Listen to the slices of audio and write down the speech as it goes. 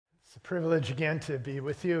It's a privilege again to be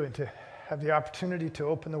with you and to have the opportunity to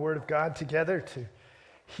open the Word of God together to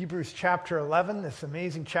Hebrews chapter 11, this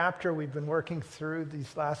amazing chapter we've been working through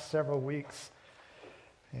these last several weeks.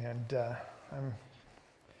 And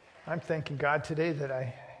I'm thanking God today that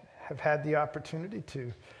I have had the opportunity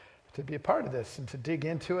to be a part of this and to dig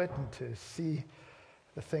into it and to see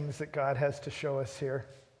the things that God has to show us here.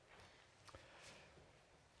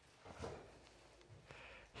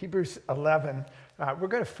 Hebrews 11, we're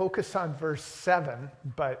going to focus on verse 7,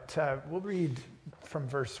 but we'll read from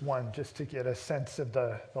verse 1 just to get a sense of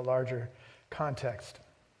the larger context.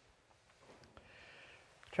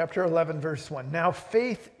 Chapter 11, verse 1. Now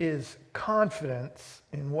faith is confidence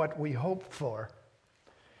in what we hope for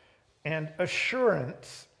and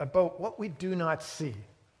assurance about what we do not see.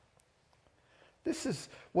 This is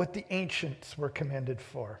what the ancients were commended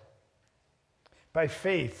for. By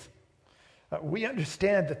faith, we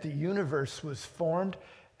understand that the universe was formed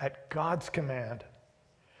at God's command,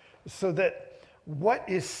 so that what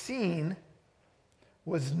is seen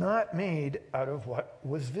was not made out of what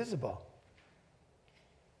was visible.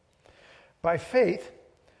 By faith,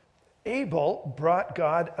 Abel brought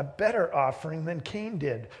God a better offering than Cain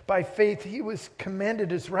did. By faith, he was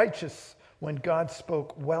commended as righteous when God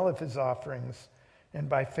spoke well of his offerings. And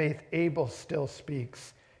by faith, Abel still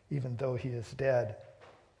speaks, even though he is dead.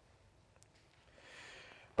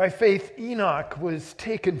 By faith, Enoch was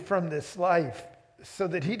taken from this life so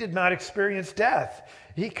that he did not experience death.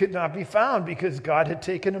 He could not be found because God had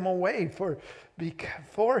taken him away. For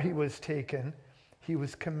before he was taken, he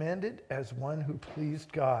was commended as one who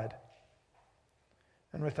pleased God.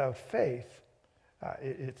 And without faith,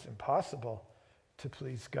 it's impossible to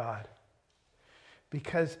please God.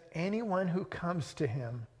 Because anyone who comes to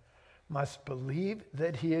him must believe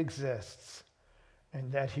that he exists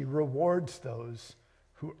and that he rewards those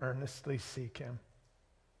who earnestly seek him.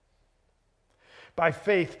 By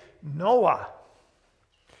faith, Noah,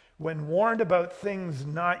 when warned about things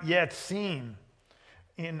not yet seen,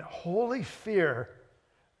 in holy fear,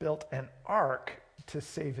 built an ark to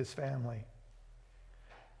save his family.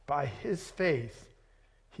 By his faith,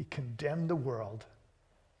 he condemned the world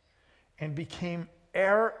and became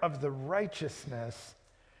heir of the righteousness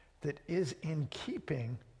that is in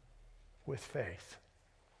keeping with faith.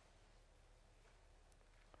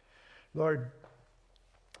 Lord,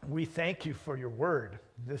 we thank you for your word.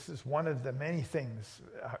 This is one of the many things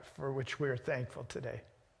for which we are thankful today.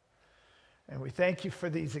 And we thank you for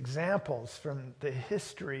these examples from the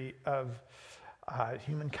history of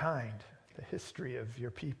humankind, the history of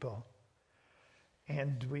your people.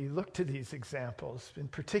 And we look to these examples, in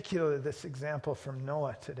particular this example from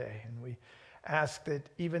Noah today. And we ask that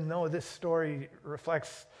even though this story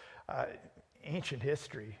reflects ancient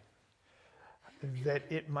history, that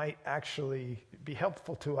it might actually be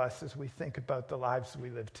helpful to us as we think about the lives we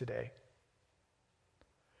live today.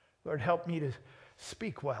 Lord, help me to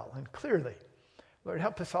speak well and clearly. Lord,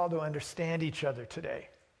 help us all to understand each other today.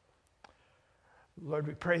 Lord,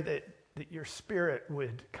 we pray that your Spirit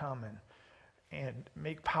would come and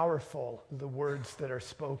make powerful the words that are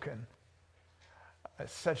spoken,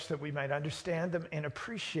 such that we might understand them and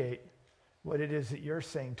appreciate what it is that you're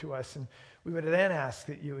saying to us. And we would then ask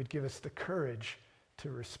that you would give us the courage to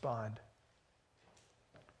respond.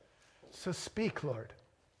 So speak, Lord.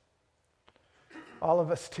 All of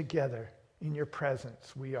us together in your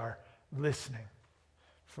presence, we are listening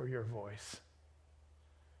for your voice.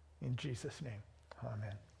 In Jesus' name,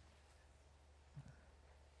 amen.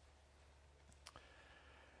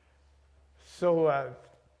 So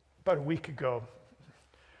about a week ago,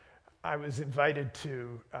 I was invited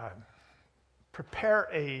to prepare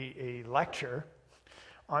a lecture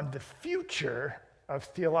on the future of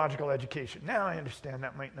theological education. Now, I understand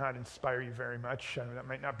that might not inspire you very much. That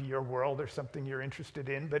might not be your world or something you're interested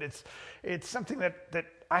in, but it's something that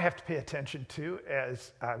I have to pay attention to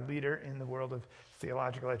as a leader in the world of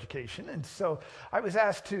theological education. And so I was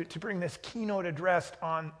asked to bring this keynote address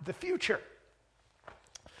on the future.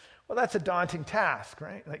 Well, that's a daunting task,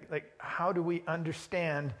 right? Like how do we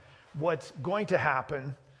understand what's going to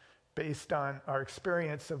happen based on our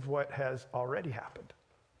experience of what has already happened?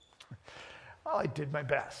 Well, I did my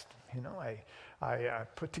best. I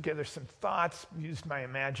put together some thoughts, used my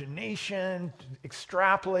imagination,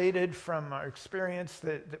 extrapolated from our experience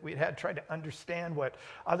that we'd had, tried to understand what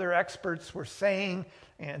other experts were saying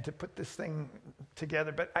and to put this thing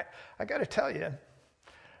together. But I got to tell you,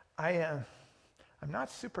 I'm not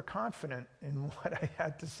super confident in what I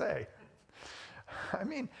had to say. I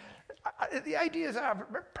mean, the ideas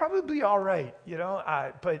are probably all right,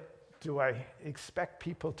 but Do I expect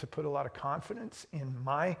people to put a lot of confidence in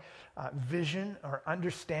my vision or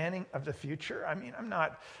understanding of the future? I mean, I'm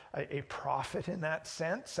not a prophet in that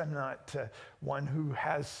sense. I'm not one who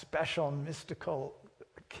has special mystical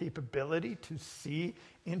capability to see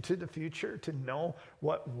into the future, to know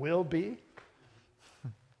what will be.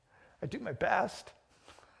 I do my best,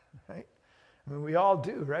 right? I mean, we all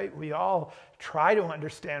do, right? We all try to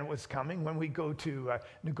understand what's coming when we go to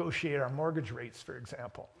negotiate our mortgage rates, for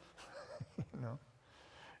example. You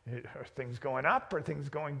know, are things going up? Are things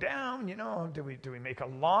going down? You know, do we make a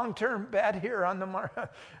long-term bet here on the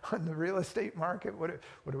on the real estate market? What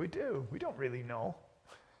do we do? We don't really know.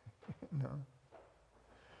 No.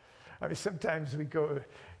 I mean, sometimes we go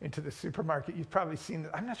into the supermarket. You've probably seen,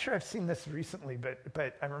 I'm not sure I've seen this recently,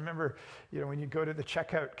 but I remember, you know, when you go to the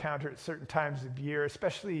checkout counter at certain times of year,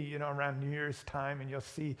 especially, you know, around New Year's time, and you'll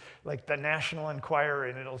see like the National Enquirer,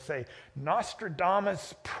 and it'll say,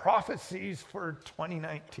 Nostradamus prophecies for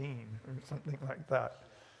 2019, or something like that.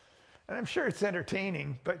 And I'm sure it's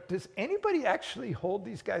entertaining, but does anybody actually hold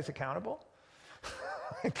these guys accountable?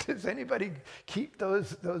 Does anybody keep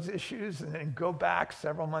those issues and then go back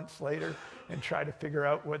several months later and try to figure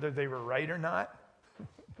out whether they were right or not?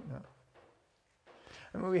 No.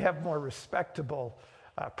 I mean, we have more respectable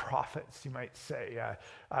prophets, you might say,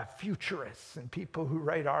 futurists and people who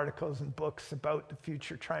write articles and books about the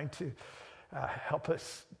future, trying to help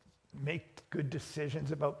us make good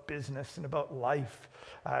decisions about business and about life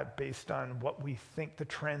based on what we think the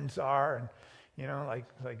trends are. And, you know,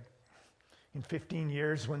 like in 15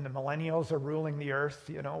 years when the millennials are ruling the earth,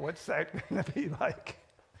 you know, what's that going to be like?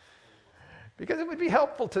 Because it would be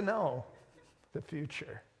helpful to know the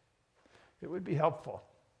future. It would be helpful.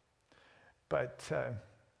 But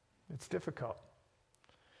it's difficult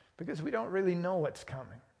because we don't really know what's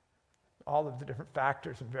coming. All of the different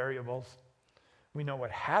factors and variables. We know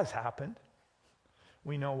what has happened.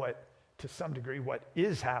 We know what, to some degree, what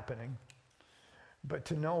is happening. But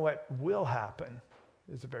to know what will happen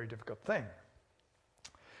is a very difficult thing.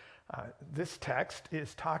 This text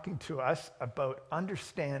is talking to us about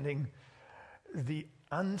understanding the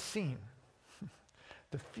unseen,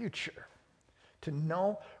 the future, to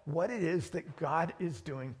know what it is that God is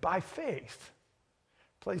doing by faith,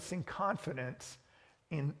 placing confidence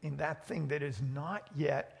in that thing that is not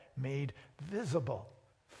yet made visible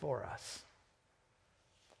for us.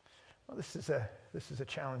 Well, this is a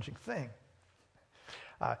challenging thing.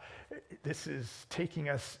 This is taking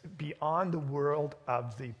us beyond the world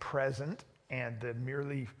of the present and the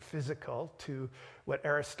merely physical to what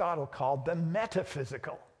Aristotle called the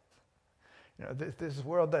metaphysical. You know, this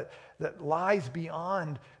world that lies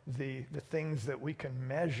beyond the things that we can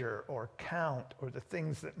measure or count or the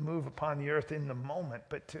things that move upon the earth in the moment,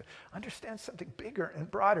 but to understand something bigger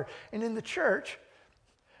and broader. And in the church,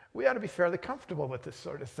 we ought to be fairly comfortable with this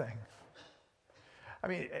sort of thing. I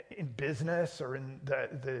mean, in business or in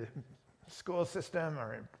the school system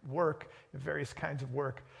or in work, various kinds of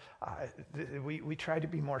work, we try to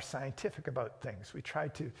be more scientific about things. We try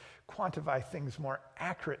to quantify things more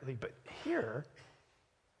accurately. But here,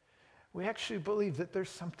 we actually believe that there's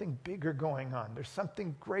something bigger going on. There's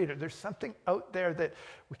something greater. There's something out there that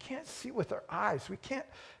we can't see with our eyes. We can't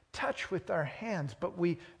touch with our hands, but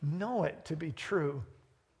we know it to be true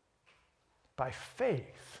by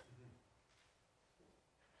faith.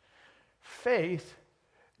 Faith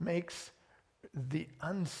makes the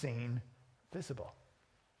unseen visible.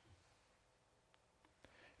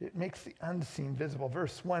 It makes the unseen visible.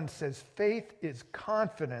 Verse 1 says, faith is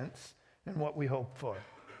confidence in what we hope for,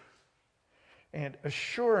 and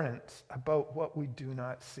assurance about what we do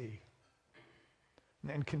not see.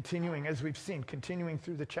 And continuing, as we've seen, continuing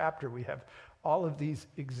through the chapter, we have all of these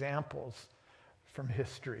examples from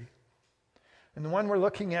history. And the one we're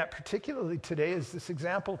looking at particularly today is this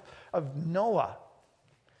example of Noah.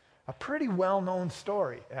 A pretty well-known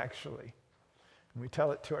story, actually. And we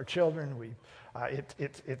tell it to our children.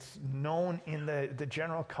 It's known in the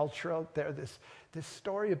general culture out there, this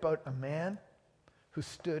story about a man who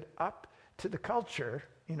stood up to the culture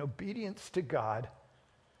in obedience to God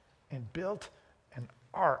and built an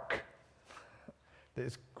ark,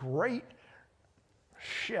 this great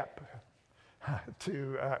ship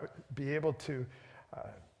to be able to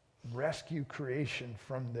rescue creation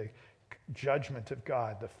from the judgment of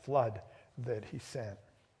God, the flood that he sent.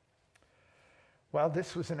 Well,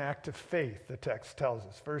 this was an act of faith, the text tells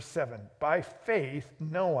us. Verse 7, by faith,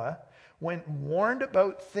 Noah, when warned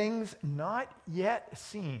about things not yet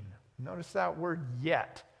seen. Notice that word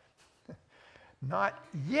yet. Not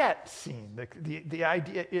yet seen. The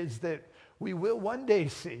idea is that we will one day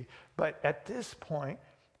see, but at this point,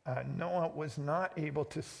 Noah was not able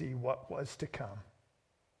to see what was to come.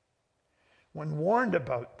 When warned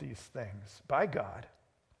about these things by God,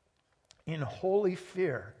 in holy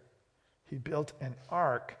fear, he built an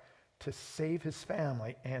ark to save his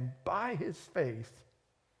family, and by his faith,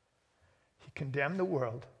 he condemned the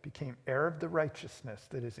world, became heir of the righteousness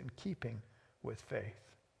that is in keeping with faith.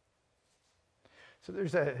 So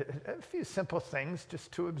there's a few simple things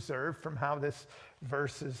just to observe from how this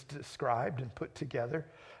verse is described and put together.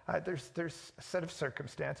 There's a set of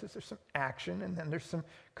circumstances, there's some action, and then there's some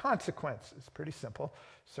consequences. Pretty simple.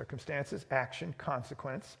 Circumstances, action,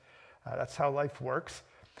 consequence. That's how life works.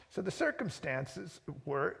 So the circumstances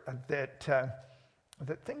were that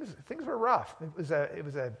things were rough. It was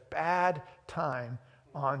a bad time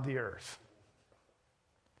on the earth.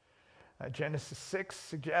 Genesis 6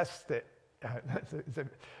 suggests that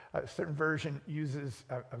a certain version uses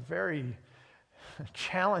a very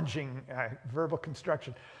challenging verbal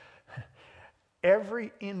construction.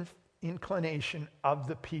 Every inclination of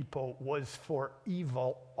the people was for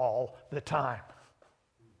evil all the time.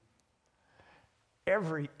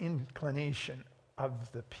 Every inclination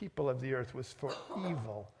of the people of the earth was for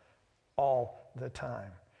evil all the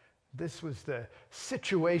time. This was the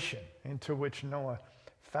situation into which Noah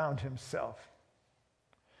found himself.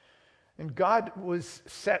 And God was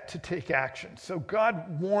set to take action. So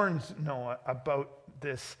God warns Noah about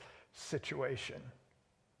this situation.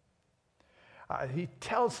 He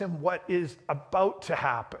tells him what is about to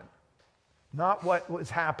happen. Not what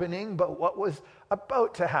was happening, but what was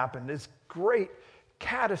about to happen. This great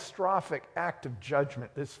catastrophic act of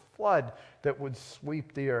judgment, this flood that would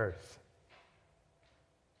sweep the earth.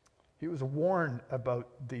 He was warned about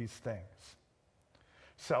these things.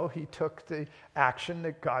 So he took the action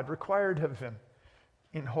that God required of him.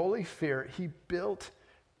 In holy fear, he built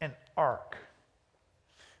an ark,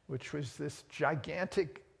 which was this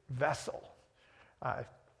gigantic vessel,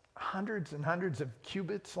 hundreds and hundreds of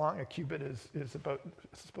cubits long. A cubit is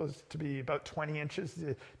supposed to be about 20 inches,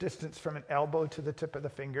 the distance from an elbow to the tip of the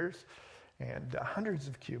fingers, and hundreds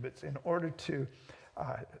of cubits in order to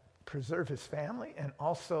preserve his family and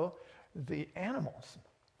also the animals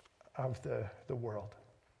of the world.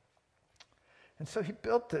 And so he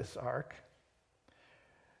built this ark,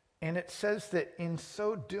 and it says that in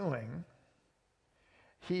so doing,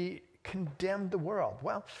 he condemned the world.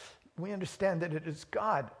 Well, we understand that it is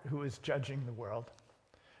God who is judging the world,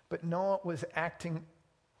 but Noah was acting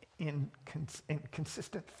in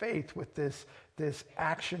consistent faith with this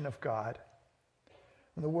action of God.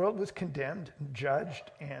 When the world was condemned and judged,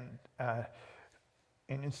 and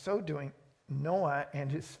in so doing, Noah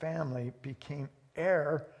and his family became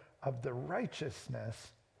heir of the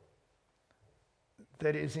righteousness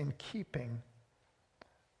that is in keeping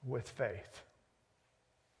with faith.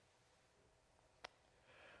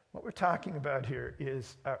 What we're talking about here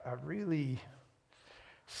is a really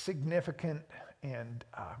significant and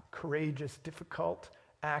courageous, difficult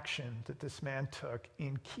action that this man took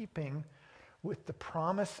in keeping with the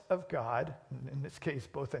promise of God, in this case,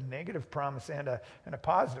 both a negative promise and a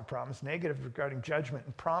positive promise, negative regarding judgment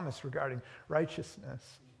and promise regarding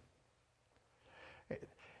righteousness.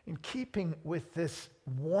 In keeping with this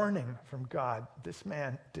warning from God, this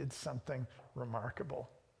man did something remarkable,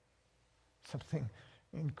 something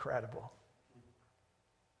incredible.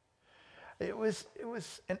 It was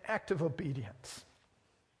an act of obedience.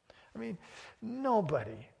 I mean,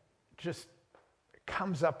 nobody just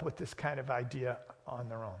comes up with this kind of idea on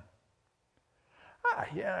their own.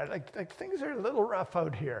 Like things are a little rough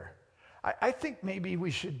out here. I think maybe we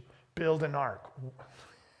should build an ark.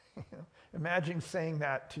 Imagine saying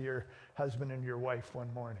that to your husband and your wife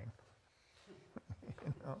one morning.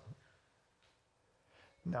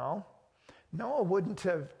 No. Noah wouldn't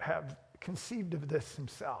have conceived of this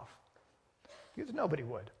himself, because nobody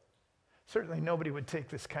would. Certainly nobody would take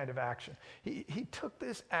this kind of action. He took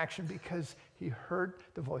this action because he heard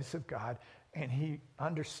the voice of God and he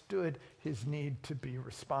understood his need to be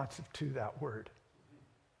responsive to that word.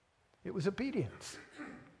 It was obedience.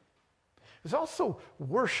 It was also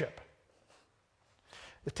worship.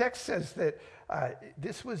 The text says that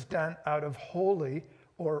this was done out of holy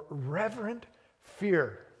or reverent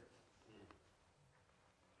fear.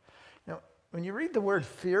 Now, when you read the word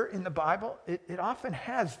fear in the Bible, it often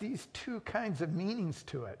has these two kinds of meanings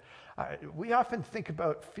to it. We often think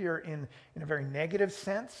about fear in a very negative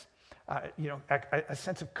sense, a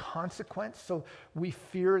sense of consequence. So we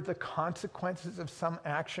fear the consequences of some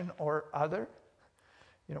action or other.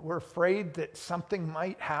 We're afraid that something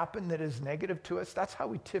might happen that is negative to us. That's how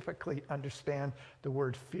we typically understand the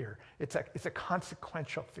word fear. It's a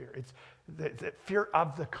consequential fear. It's the fear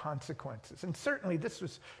of the consequences. And certainly this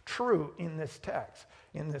was true in this text,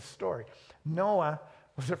 in this story. Noah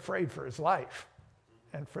was afraid for his life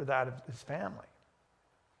and for that of his family.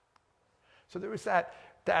 So there was that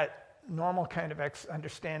normal kind of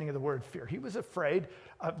understanding of the word fear. He was afraid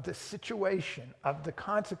of the situation, of the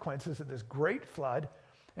consequences of this great flood,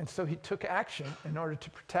 and so he took action in order to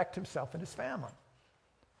protect himself and his family.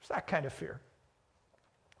 It's that kind of fear.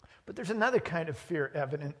 But there's another kind of fear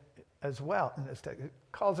evident as well in this text. It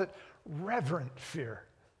calls it reverent fear,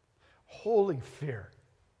 holy fear.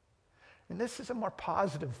 And this is a more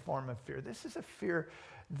positive form of fear. This is a fear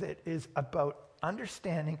that is about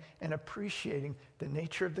understanding and appreciating the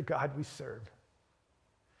nature of the God we serve.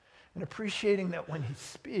 And appreciating that when he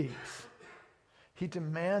speaks, he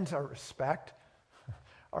demands our respect,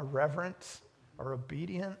 our reverence, our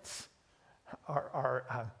obedience,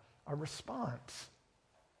 our response.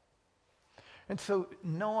 And so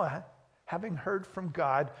Noah, having heard from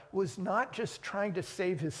God, was not just trying to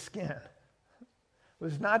save his skin,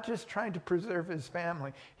 was not just trying to preserve his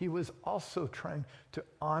family. He was also trying to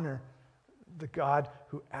honor the God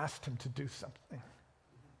who asked him to do something. There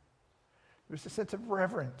was a sense of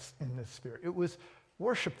reverence in this fear. It was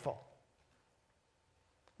worshipful.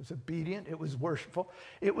 It was obedient. It was worshipful.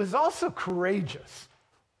 It was also courageous.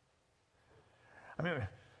 I mean,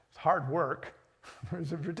 it's hard work.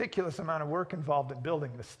 There's a ridiculous amount of work involved in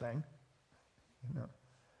building this thing.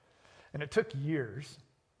 And it took years.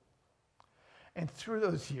 And through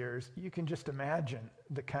those years, you can just imagine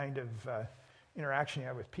the kind of interaction you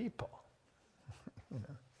have with people,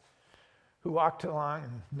 who walked along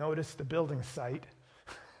and noticed the building site,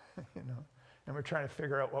 and were trying to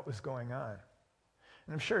figure out what was going on.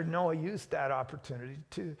 And I'm sure Noah used that opportunity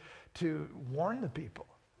to warn the people,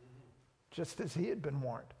 just as he had been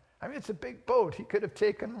warned. I mean, it's a big boat. He could have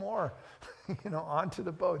taken more, onto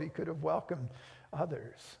the boat. He could have welcomed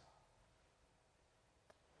others.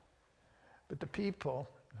 But the people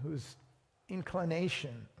whose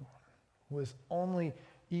inclination was only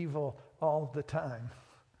evil all the time,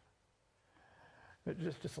 it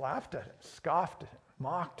just laughed at him, scoffed at him,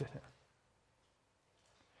 mocked at him.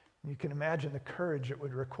 You can imagine the courage it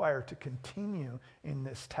would require to continue in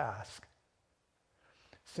this task,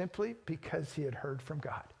 simply because he had heard from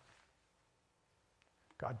God.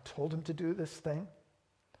 God told him to do this thing,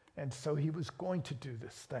 and so he was going to do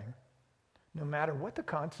this thing, no matter what the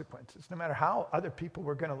consequences, no matter how other people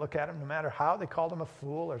were going to look at him, no matter how they called him a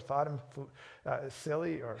fool or thought him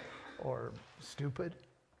silly or stupid.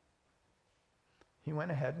 He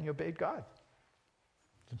went ahead and he obeyed God.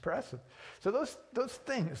 It's impressive. So those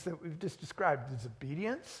things that we've just described, his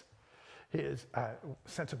obedience, his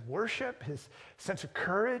sense of worship, his sense of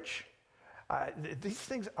courage, these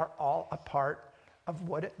things are all a part of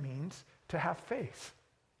what it means to have faith.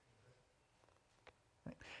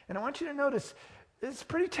 Right? And I want you to notice, it's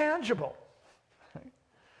pretty tangible. Right?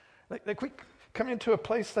 Like we come into a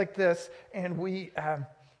place like this and we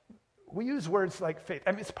use words like faith.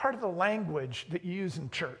 I mean, it's part of the language that you use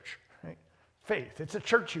in church. Right? Faith, it's a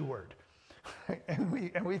churchy word. Right? And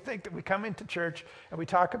we think that we come into church and we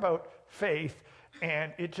talk about faith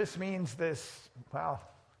and it just means this, well,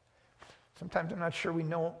 sometimes I'm not sure we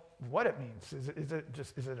know what it means. Is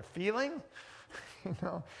it a feeling?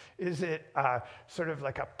 Is it sort of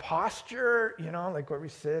like a posture, like where we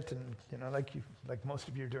sit and, like most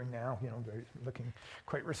of you are doing now, looking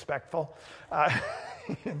quite respectful.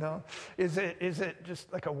 Is it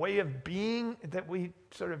just like a way of being that we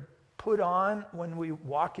sort of put on when we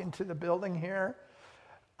walk into the building here?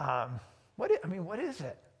 What is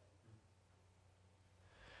it?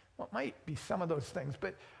 Well, it might be some of those things,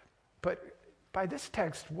 but by this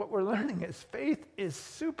text, what we're learning is faith is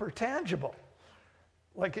super tangible.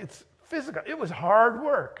 Like it's physical. It was hard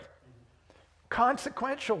work,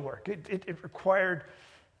 consequential work. It required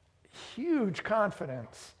huge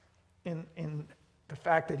confidence in the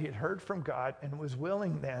fact that he had heard from God and was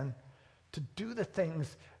willing then to do the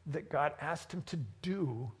things that God asked him to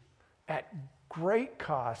do at great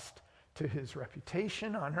cost to his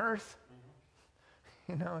reputation on earth,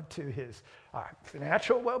 to his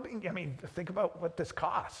financial well-being. I mean, think about what this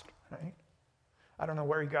cost, right? I don't know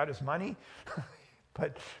where he got his money,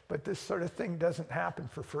 but this sort of thing doesn't happen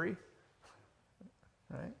for free,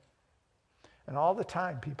 right? And all the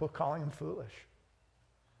time, people calling him foolish.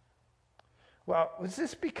 Well, was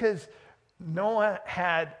this because Noah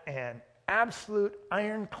had an absolute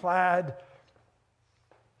ironclad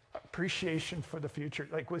appreciation for the future?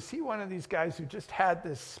 Like, was he one of these guys who just had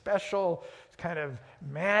this special kind of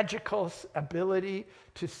magical ability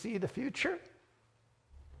to see the future?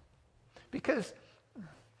 Because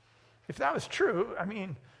if that was true, I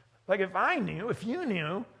mean, like if you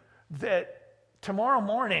knew that tomorrow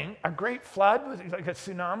morning a great flood, like a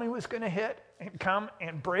tsunami was going to hit and come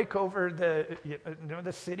and break over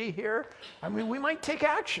the city here, I mean, we might take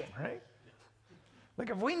action, right? Like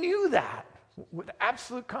if we knew that with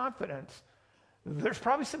absolute confidence, there's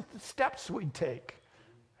probably some steps we'd take,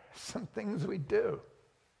 some things we'd do.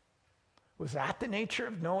 Was that the nature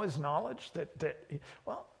of Noah's knowledge?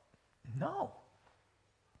 Well, no.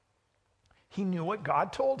 He knew what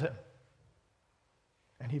God told him,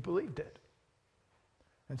 and he believed it.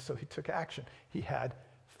 And so he took action. He had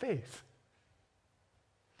faith.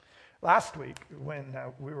 Last week, when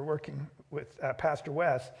we were working with Pastor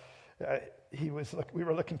Wes, we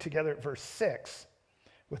were looking together at verse 6.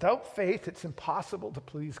 Without faith, it's impossible to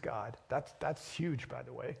please God. That's huge, by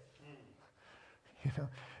the way. You know,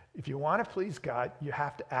 if you want to please God, you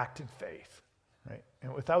have to act in faith, right?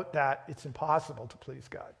 And without that, it's impossible to please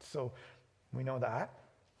God. So we know that.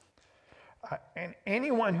 And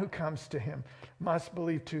anyone who comes to him must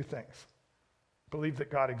believe two things. Believe that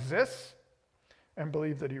God exists and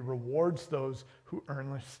believe that he rewards those who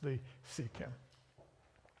earnestly seek him.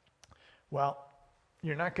 Well,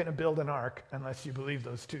 you're not going to build an ark unless you believe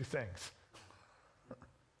those two things.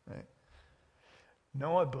 Right?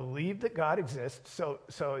 Noah believed that God exists,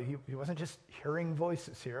 so he wasn't just hearing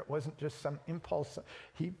voices here. It wasn't just some impulse.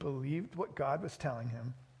 He believed what God was telling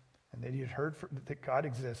him, and that he had heard that God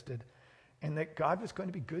existed, and that God was going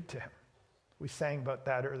to be good to him. We sang about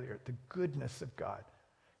that earlier, the goodness of God,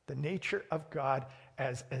 the nature of God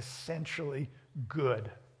as essentially good.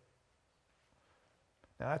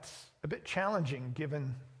 Now that's a bit challenging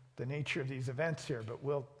given the nature of these events here, but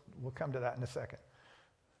we'll come to that in a second.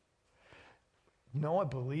 Noah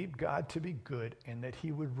believed God to be good and that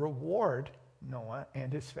he would reward Noah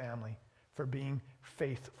and his family for being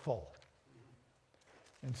faithful.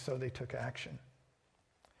 And so they took action.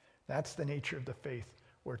 That's the nature of the faith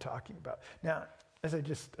we're talking about. Now, as I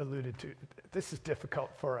just alluded to, this is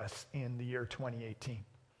difficult for us in the year 2018.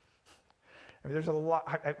 I mean, there's a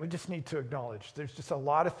lot, we just need to acknowledge, there's just a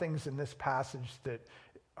lot of things in this passage that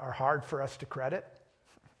are hard for us to credit,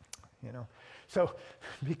 you know. So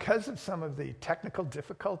because of some of the technical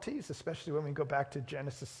difficulties, especially when we go back to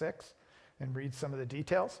Genesis 6 and read some of the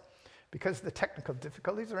details, because of the technical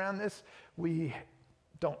difficulties around this, we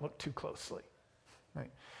don't look too closely,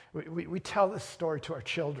 right? We tell this story to our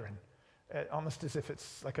children almost as if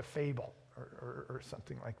it's like a fable or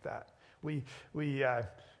something like that. We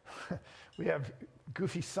have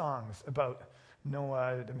goofy songs about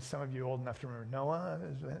Noah. And some of you old enough to remember Noah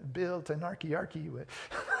built an arky.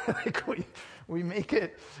 Like we make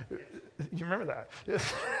it. You remember that?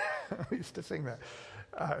 Yes. We used to sing that.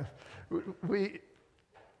 We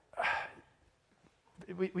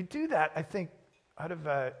do that, I think, out of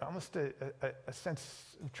almost a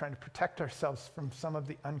sense of trying to protect ourselves from some of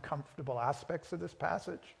the uncomfortable aspects of this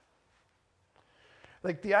passage.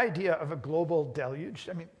 Like the idea of a global deluge.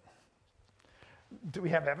 I mean, do we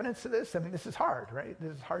have evidence of this? I mean, this is hard, right?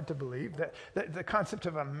 This is hard to believe. That the concept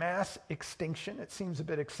of a mass extinction, it seems a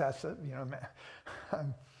bit excessive. You know,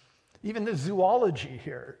 even the zoology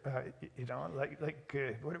here, you know,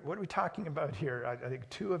 what are we talking about here? I think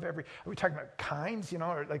two of every. Are we talking about kinds? You know,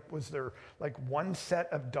 or like was there like one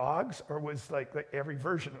set of dogs, or was like every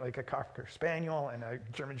version, like a Cocker Spaniel and a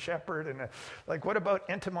German Shepherd, and like what about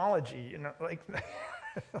entomology? You know, like.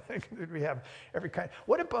 Like, did we have every kind?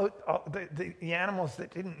 What about the animals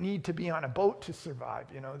that didn't need to be on a boat to survive?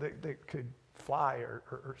 You know, they could fly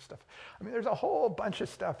or stuff. I mean, there's a whole bunch of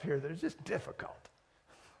stuff here that is just difficult.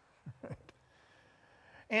 Right?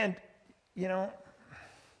 And, you know,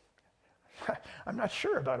 I'm not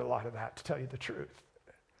sure about a lot of that, to tell you the truth.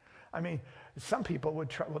 I mean, some people will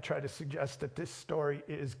try to suggest that this story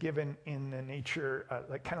is given in the nature,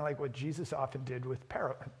 kind of like what Jesus often did with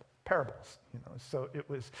parables, you know. So it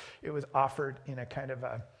was offered in a kind of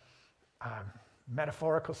a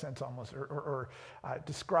metaphorical sense almost, or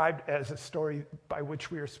described as a story by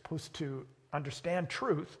which we are supposed to understand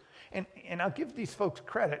truth. And I'll give these folks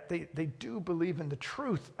credit. They do believe in the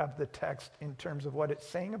truth of the text in terms of what it's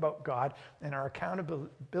saying about God and our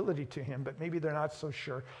accountability to him, but maybe they're not so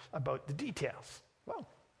sure about the details. Well,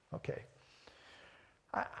 okay.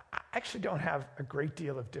 I actually don't have a great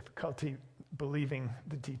deal of difficulty believing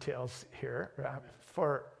the details here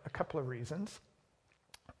for a couple of reasons.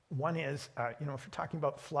 One is, you know, if you're talking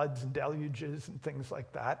about floods and deluges and things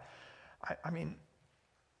like that, I mean,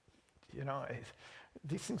 you know,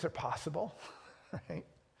 these things are possible, right?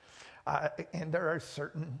 And there are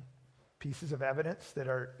certain pieces of evidence that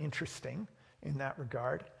are interesting in that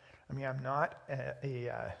regard. I mean, I'm not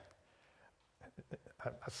a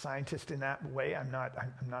scientist in that way. I'm not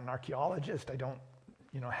an archaeologist. I don't,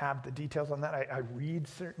 have the details on that. I read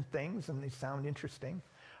certain things and they sound interesting.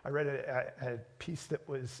 I read a piece that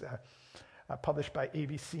was published by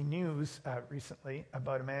ABC News recently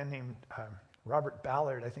about a man named Robert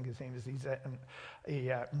Ballard, I think his name is. He's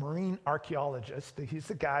a marine archaeologist. He's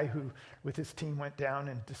the guy who, with his team, went down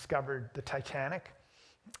and discovered the Titanic.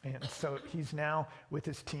 And so he's now with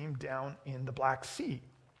his team down in the Black Sea.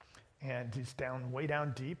 And he's way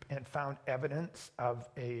down deep and found evidence of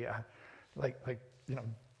a,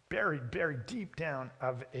 buried deep down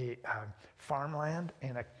of a farmland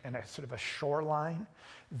and a sort of a shoreline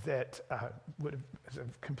that would have a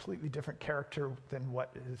completely different character than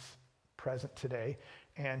what is present today.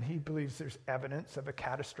 And he believes there's evidence of a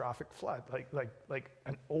catastrophic flood, like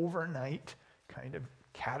an overnight kind of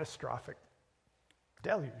catastrophic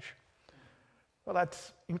deluge. Well,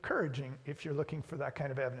 that's encouraging if you're looking for that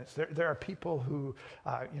kind of evidence. There are people who,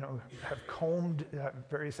 have combed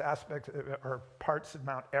various aspects or parts of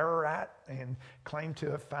Mount Ararat and claim to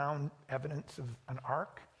have found evidence of an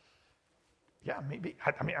ark. Yeah, maybe.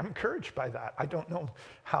 I'm encouraged by that. I don't know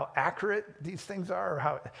how accurate these things are or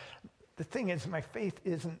how. The thing is, my faith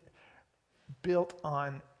isn't built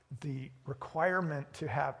on the requirement to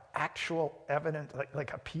have actual evidence,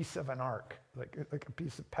 like a piece of an ark, like a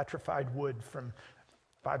piece of petrified wood from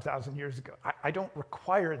 5,000 years ago. I don't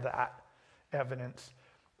require that evidence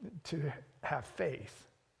to have faith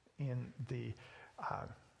in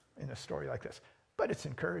a story like this, but it's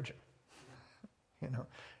encouraging.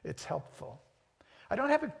 It's helpful. I don't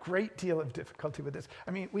have a great deal of difficulty with this.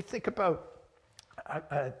 I mean, we think about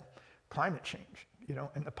climate change,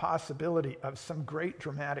 and the possibility of some great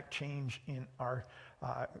dramatic change in our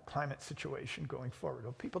climate situation going forward.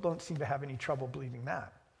 Well, people don't seem to have any trouble believing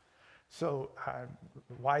that. So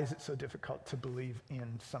why is it so difficult to believe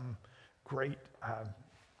in some great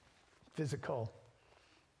physical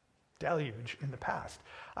deluge in the past?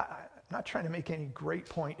 I'm not trying to make any great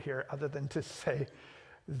point here other than to say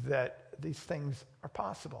that these things are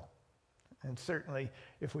possible. And certainly,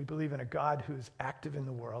 if we believe in a God who's active in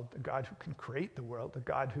the world, a God who can create the world, a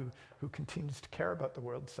God who continues to care about the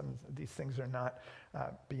world, some of these things are not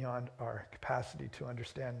beyond our capacity to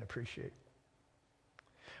understand and appreciate.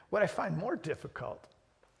 What I find more difficult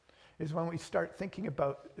is when we start thinking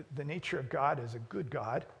about the nature of God as a good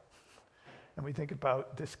God, and we think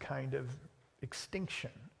about this kind of extinction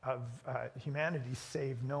of humanity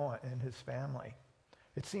save Noah and his family.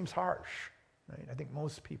 It seems harsh. Right? I think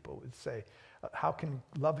most people would say, how can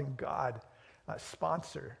loving God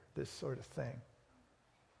sponsor this sort of thing?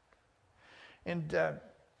 And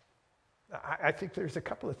I think there's a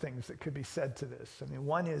couple of things that could be said to this. I mean,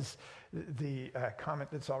 one is the comment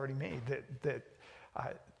that's already made that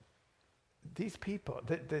these people,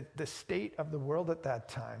 the state of the world at that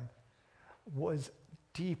time was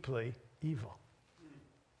deeply evil.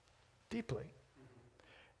 Deeply.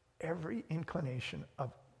 Every inclination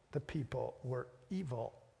of the people were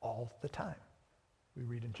evil all the time. We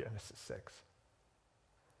read in Genesis 6.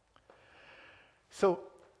 So,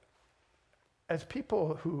 as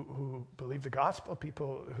people who believe the gospel,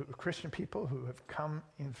 Christian people who have come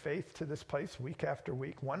in faith to this place week after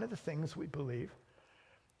week, one of the things we believe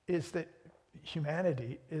is that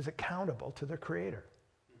humanity is accountable to their Creator.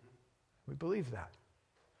 We believe that.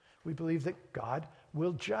 We believe that God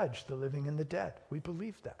will judge the living and the dead. We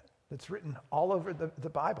believe that. It's written all over the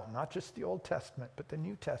Bible, not just the Old Testament, but the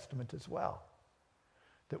New Testament as well.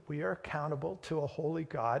 That we are accountable to a holy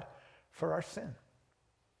God for our sin.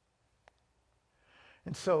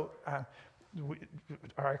 And so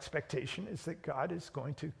our expectation is that God is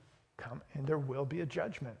going to come and there will be a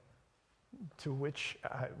judgment to which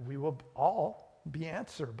we will all be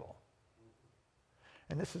answerable.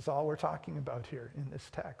 And this is all we're talking about here in this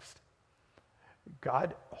text.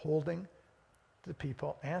 God holding the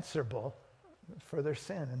people answerable for their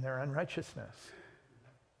sin and their unrighteousness.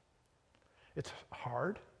 It's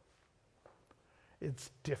hard. It's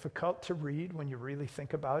difficult to read when you really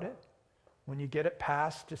think about it. When you get it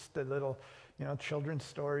past just the little, children's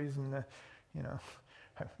stories and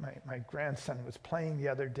my grandson was playing the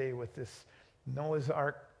other day with this Noah's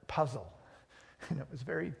Ark puzzle. And it was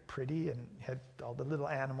very pretty and had all the little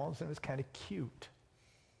animals and it was kind of cute.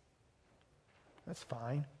 That's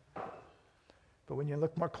fine. But when you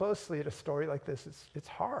look more closely at a story like this, it's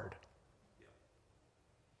hard.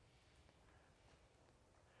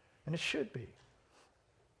 And it should be.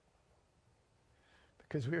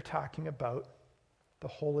 Because we're talking about the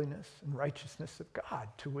holiness and righteousness of God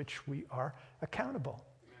to which we are accountable.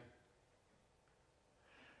 Amen.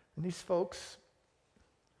 And these folks,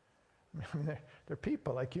 I mean, they're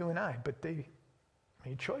people like you and I, but they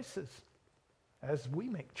made choices as we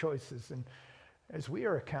make choices and as we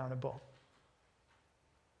are accountable.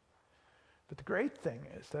 But the great thing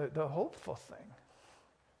is, the hopeful thing,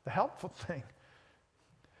 the helpful thing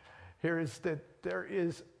here is that there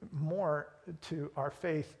is more to our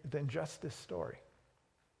faith than just this story.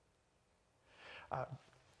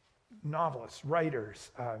 Novelists,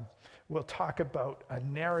 writers will talk about a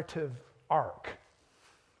narrative arc.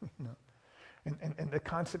 And the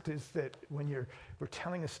concept is that when we're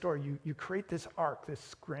telling a story, you create this arc,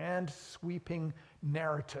 this grand sweeping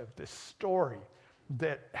narrative, this story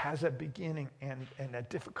that has a beginning and a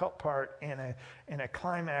difficult part and a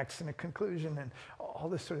climax and a conclusion and all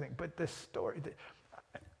this sort of thing. But this story,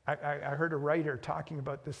 I heard a writer talking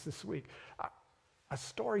about this week. A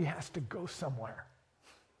story has to go somewhere.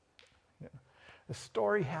 A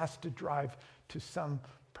story has to drive to some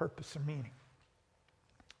purpose or meaning.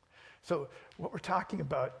 So what we're talking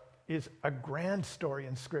about is a grand story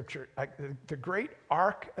in Scripture, the great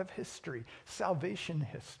arc of history, salvation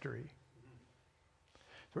history.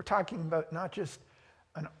 So we're talking about not just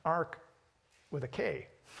an arc with a K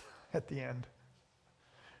at the end,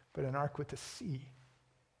 but an arc with a C.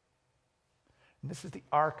 And this is the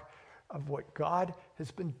arc of what God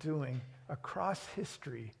has been doing across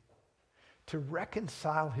history to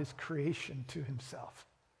reconcile his creation to himself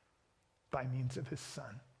by means of his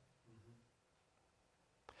Son.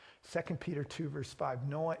 2 Peter 2, verse 5,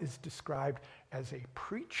 Noah is described as a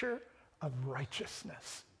preacher of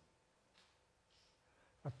righteousness.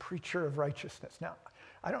 A preacher of righteousness. Now,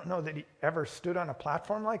 I don't know that he ever stood on a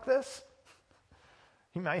platform like this.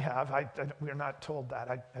 He may have. We're not told that.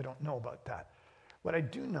 I don't know about that. What I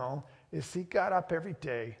do know is he got up every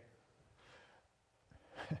day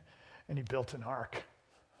and he built an ark.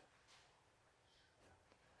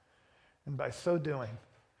 And by so doing,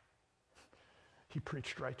 he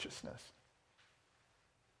preached righteousness.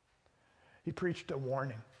 He preached a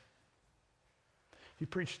warning. He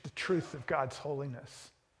preached the truth of God's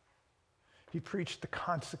holiness. He preached the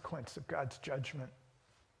consequence of God's judgment.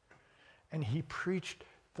 And he preached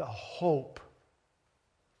the hope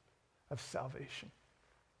of salvation.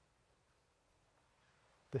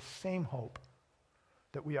 The same hope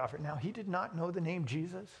that we offer. Now, he did not know the name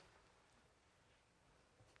Jesus,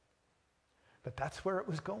 but that's where it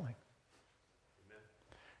was going. Amen.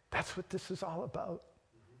 That's what this is all about.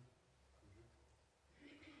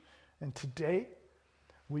 Mm-hmm. And today,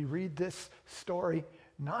 we read this story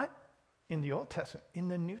not in the Old Testament, in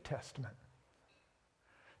the New Testament.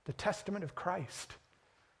 The testament of Christ,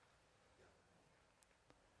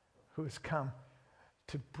 who has come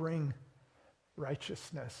to bring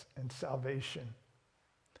righteousness and salvation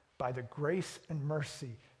by the grace and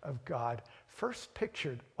mercy of God, first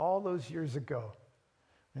pictured all those years ago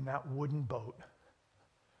in that wooden boat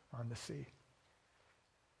on the sea.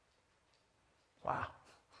 Wow.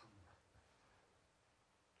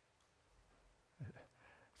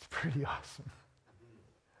 It's pretty awesome.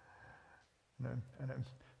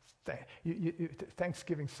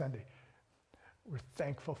 Thanksgiving Sunday, we're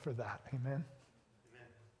thankful for that. Amen?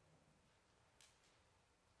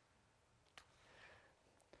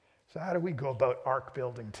 So how do we go about ark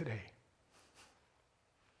building today?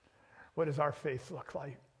 What does our faith look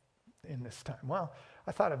like in this time? Well,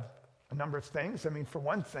 I thought of a number of things. I mean, for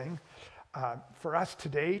one thing, for us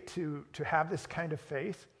today to have this kind of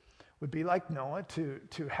faith would be like Noah,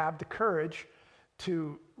 to have the courage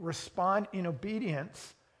to respond in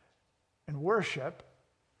obedience and worship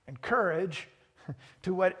and courage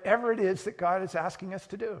to whatever it is that God is asking us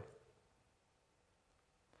to do.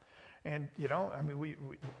 And, I mean, we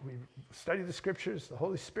study the Scriptures, the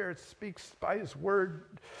Holy Spirit speaks by his word,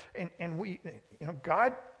 and we,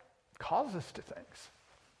 God calls us to things.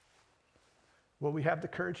 Will we have the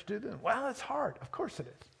courage to do them? Well, it's hard. Of course it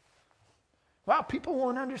is. Wow, people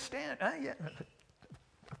won't understand. Yeah.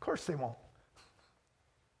 Of course they won't.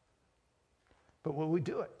 But will we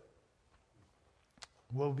do it?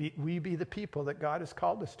 Will we be the people that God has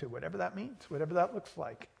called us to, whatever that means, whatever that looks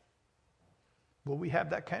like? Will we have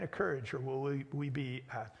that kind of courage, or will we be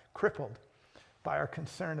crippled by our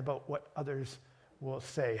concern about what others will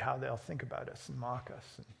say, how they'll think about us and mock us?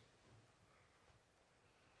 And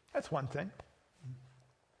that's one thing.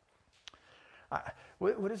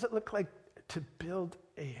 What does it look like to build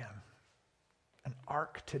an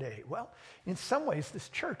ark today? Well, in some ways, this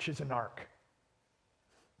church is an ark.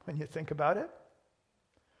 When you think about it,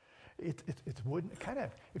 It's wooden. Kind of,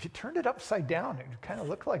 if you turned it upside down, it would kind of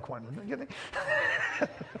look like one, wouldn't it?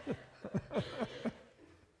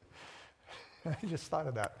 I just thought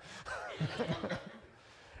of that.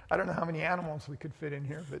 I don't know how many animals we could fit in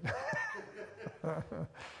here, but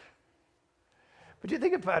but you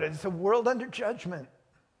think about it, it's a world under judgment.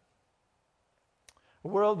 A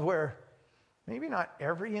world where maybe not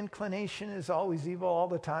every inclination is always evil all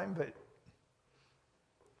the time, but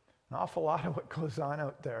an awful lot of what goes on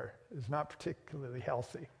out there is not particularly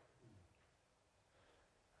healthy.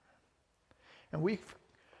 And we've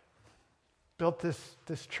built this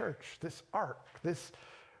church, this ark, this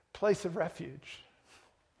place of refuge,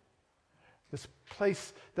 this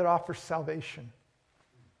place that offers salvation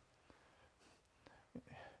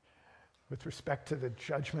with respect to the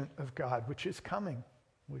judgment of God, which is coming,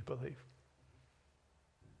 we believe.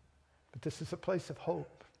 But this is a place of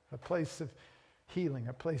hope, a place of healing,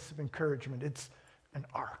 a place of encouragement. It's an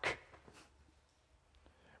ark.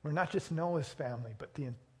 We're not just Noah's family, but the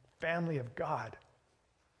family of God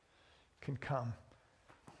can come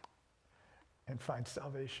and find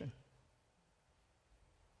salvation.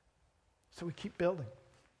 So we keep building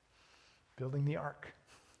the ark,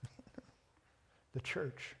 the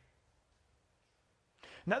church.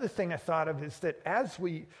 Another thing I thought of is that as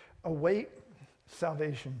we await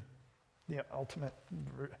salvation, the ultimate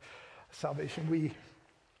salvation,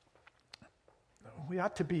 we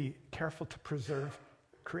ought to be careful to preserve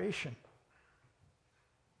creation.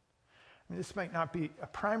 I mean, this might not be a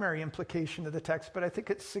primary implication of the text, but I think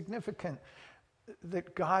it's significant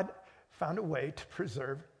that God found a way to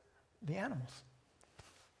preserve the animals.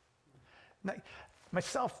 Now,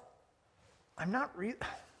 myself, I'm not really...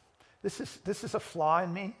 This is a flaw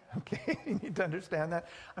in me, okay? You need to understand that.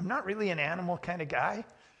 I'm not really an animal kind of guy.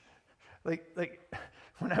 Like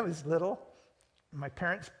when I was little, my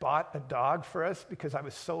parents bought a dog for us because I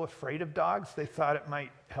was so afraid of dogs. They thought it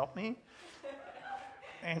might help me.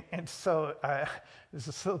 And so there's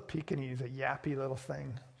this little Pekingese, a yappy little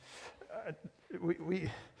thing.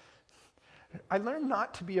 I learned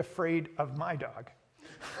not to be afraid of my dog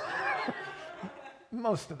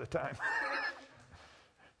most of the time.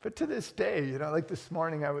 But to this day, like this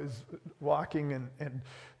morning I was walking and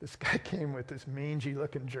this guy came with this mangy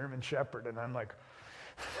looking German Shepherd, and I'm like,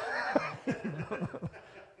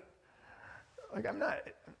 like I'm not,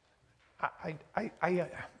 I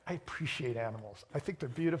appreciate animals. I think they're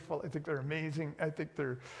beautiful. I think they're amazing. I think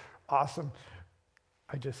they're awesome.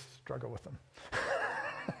 I just struggle with them.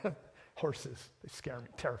 Horses, they scare me,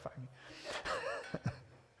 terrify me.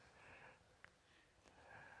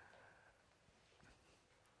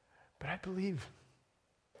 But I believe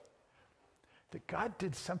that God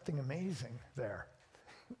did something amazing there.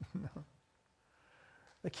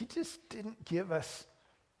 Like he just didn't give us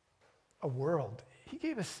a world. He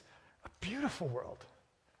gave us a beautiful world,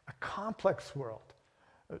 a complex world,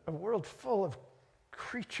 a world full of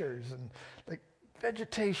creatures and like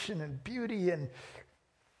vegetation and beauty and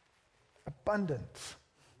abundance.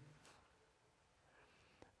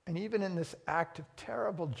 And even in this act of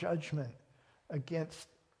terrible judgment against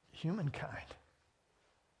humankind,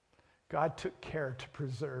 God took care to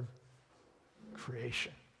preserve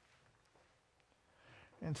creation.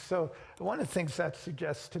 And so one of the things that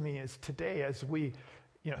suggests to me is today, as we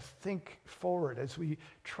think forward, as we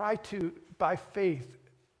try to, by faith,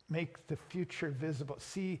 make the future visible,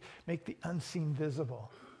 make the unseen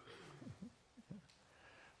visible,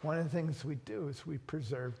 one of the things we do is we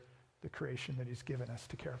preserve the creation that he's given us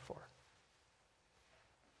to care for.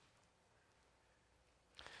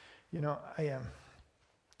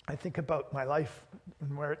 I think about my life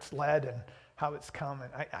and where it's led and how it's come.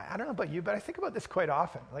 And I don't know about you, but I think about this quite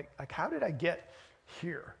often. Like how did I get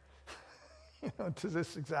here? To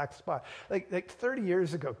this exact spot. Like 30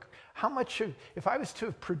 years ago, if I was to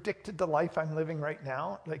have predicted the life I'm living right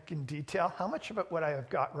now, like in detail, how much of it would I have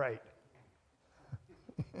got right?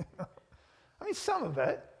 I mean, some of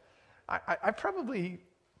it. I probably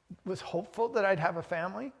was hopeful that I'd have a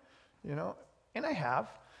family, and I have.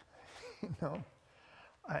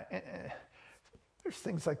 There's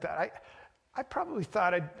things like that. I probably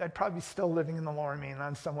thought I'd probably be still living in the Lower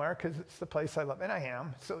Mainland somewhere because it's the place I love, and I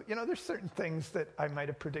am. So there's certain things that I might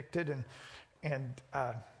have predicted, and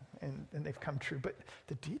they've come true. But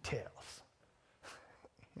the details,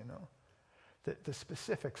 the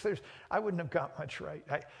specifics. I wouldn't have got much right.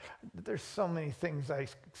 There's so many things I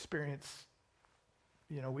experience,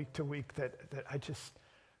 week to week that I'm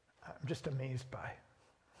just amazed by.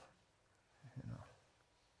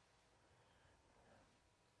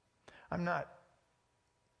 I'm not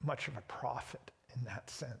much of a prophet in that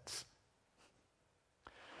sense.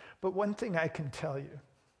 But one thing I can tell you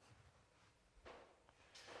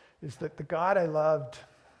is that the God I loved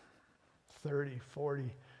 30,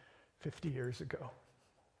 40, 50 years ago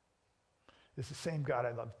is the same God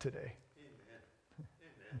I love today. Amen.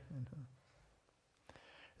 Amen.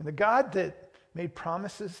 And the God that made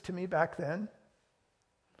promises to me back then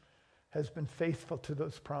has been faithful to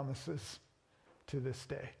those promises to this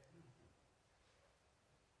day.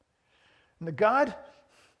 And the God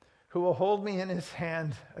who will hold me in his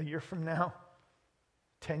hand a year from now,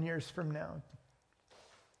 10 years from now,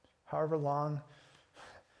 however long,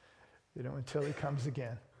 until he comes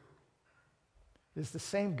again, is the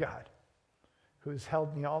same God who has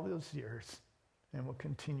held me all those years and will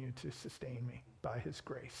continue to sustain me by his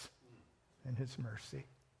grace and his mercy.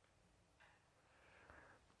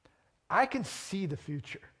 I can see the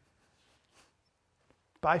future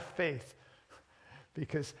by faith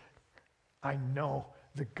because I know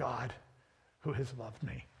the God who has loved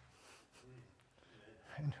me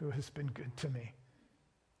and who has been good to me.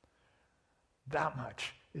 That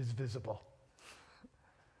much is visible.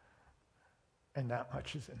 And that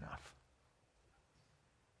much is enough.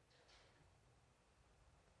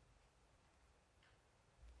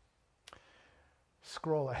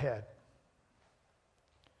 Scroll ahead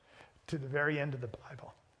to the very end of the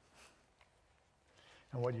Bible.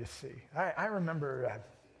 And what do you see? I remember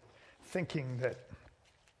thinking that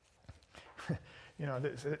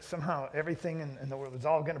that somehow everything in the world is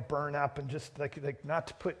all going to burn up, and just like not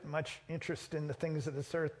to put much interest in the things of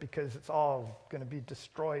this earth because it's all going to be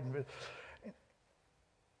destroyed.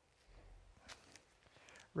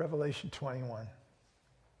 Revelation 21.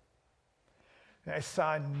 And I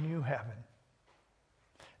saw a new heaven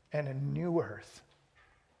and a new earth.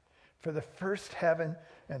 For the first heaven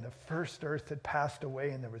and the first earth had passed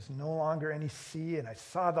away, and there was no longer any sea. And I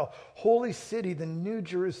saw the holy city, the new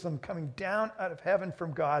Jerusalem, coming down out of heaven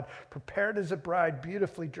from God, prepared as a bride,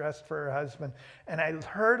 beautifully dressed for her husband. And I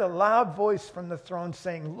heard a loud voice from the throne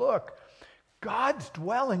saying, "Look, God's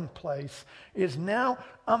dwelling place is now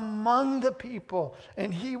among the people,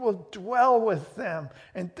 and he will dwell with them,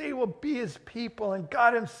 and they will be his people, and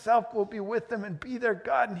God himself will be with them and be their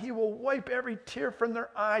God, and he will wipe every tear from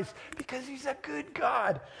their eyes because he's a good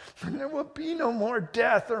God. And there will be no more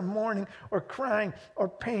death or mourning or crying or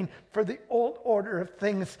pain, for the old order of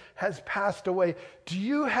things has passed away." Do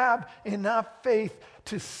you have enough faith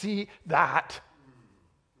to see that?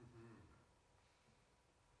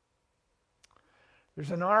 There's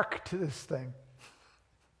an arc to this thing,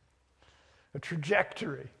 a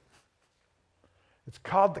trajectory. It's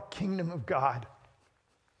called the kingdom of God.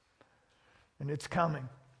 And it's coming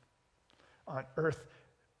on earth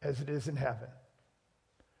as it is in heaven.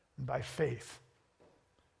 And by faith,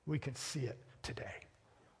 we can see it today.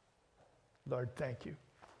 Lord, thank you.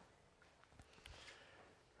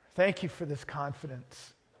 Thank you for this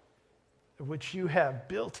confidence which you have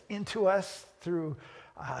built into us through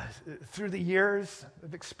the years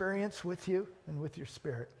of experience with you and with your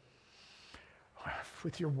Spirit,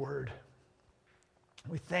 with your word.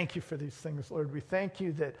 We thank you for these things, Lord. We thank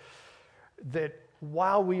you that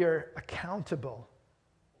while we are accountable,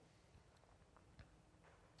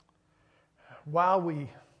 while we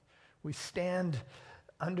stand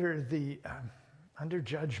under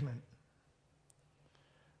judgment,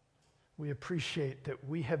 we appreciate that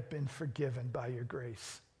we have been forgiven by your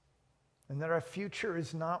grace, and that our future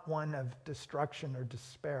is not one of destruction or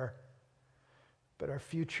despair, but our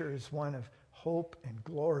future is one of hope and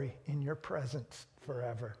glory in your presence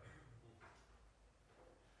forever.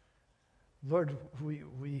 Lord,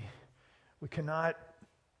 we cannot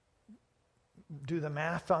do the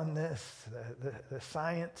math on this. The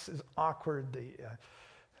science is awkward,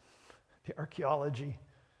 the archaeology.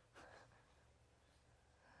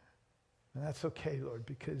 And that's okay, Lord,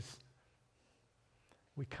 because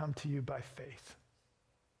we come to you by faith,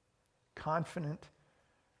 confident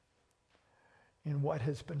in what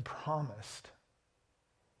has been promised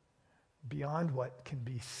beyond what can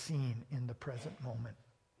be seen in the present moment.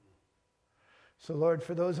 So, Lord,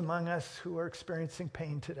 for those among us who are experiencing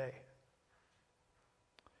pain today,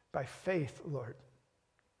 by faith, Lord,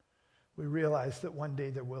 we realize that one day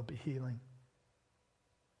there will be healing.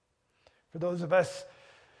 For those of us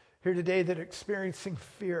here today that are experiencing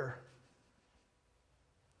fear,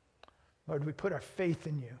 Lord, we put our faith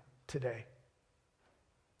in you today,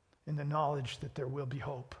 in the knowledge that there will be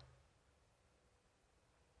hope.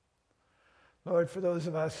 Lord, for those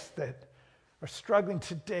of us that are struggling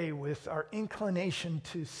today with our inclination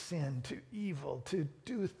to sin, to evil, to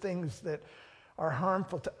do things that are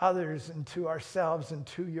harmful to others and to ourselves and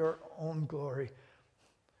to your own glory,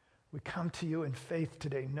 we come to you in faith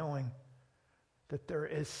today, knowing that there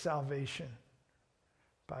is salvation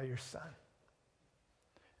by your Son.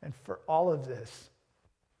 And for all of this,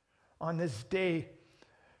 on this day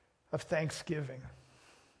of thanksgiving,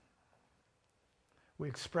 we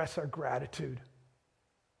express our gratitude,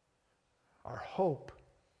 our hope,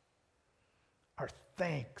 our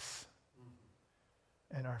thanks,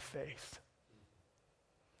 and our faith.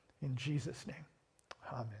 In Jesus' name,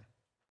 amen.